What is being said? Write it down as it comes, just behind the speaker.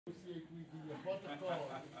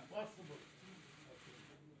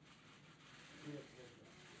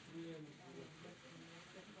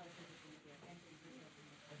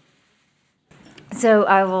So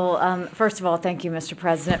I will, first of all, thank you, Mr.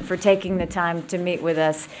 President, for taking the time to meet with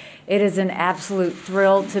us. It is an absolute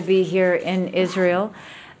thrill to be here in Israel.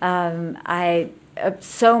 I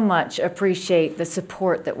so much appreciate the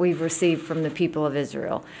support that we've received from the people of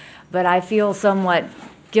Israel. But I feel somewhat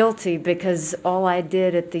guilty because all I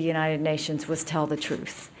did at the United Nations was tell the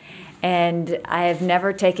truth. And I have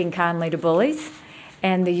never taken kindly to bullies,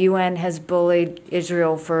 and the UN has bullied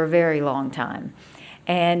Israel for a very long time.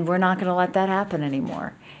 And we're not going to let that happen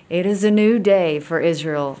anymore. It is a new day for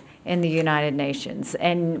Israel in the United Nations.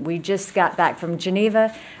 And we just got back from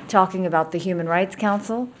Geneva talking about the Human Rights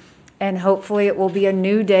Council. And hopefully it will be a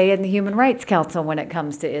new day in the Human Rights Council when it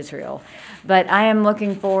comes to Israel. But I am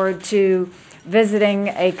looking forward to visiting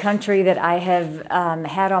a country that I have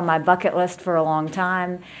had on my bucket list for a long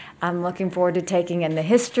time. I'm looking forward to taking in the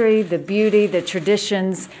history, the beauty, the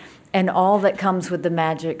traditions, and all that comes with the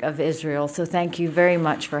magic of Israel. So thank you very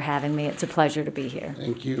much for having me. It's a pleasure to be here.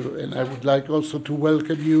 Thank you. And I would like also to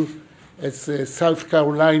welcome you as South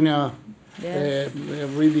Carolina, Yes.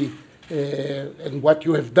 really, and what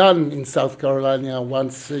you have done in South Carolina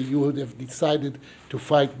once you would have decided to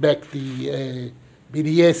fight back the BDS.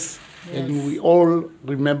 Yes. And we all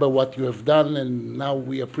remember what you have done, and now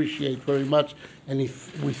we appreciate very much. And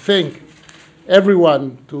if we thank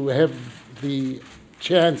everyone to have the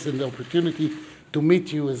chance and the opportunity to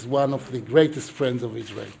meet you as one of the greatest friends of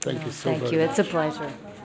Israel. Thank you so very much. Thank you. It's a pleasure.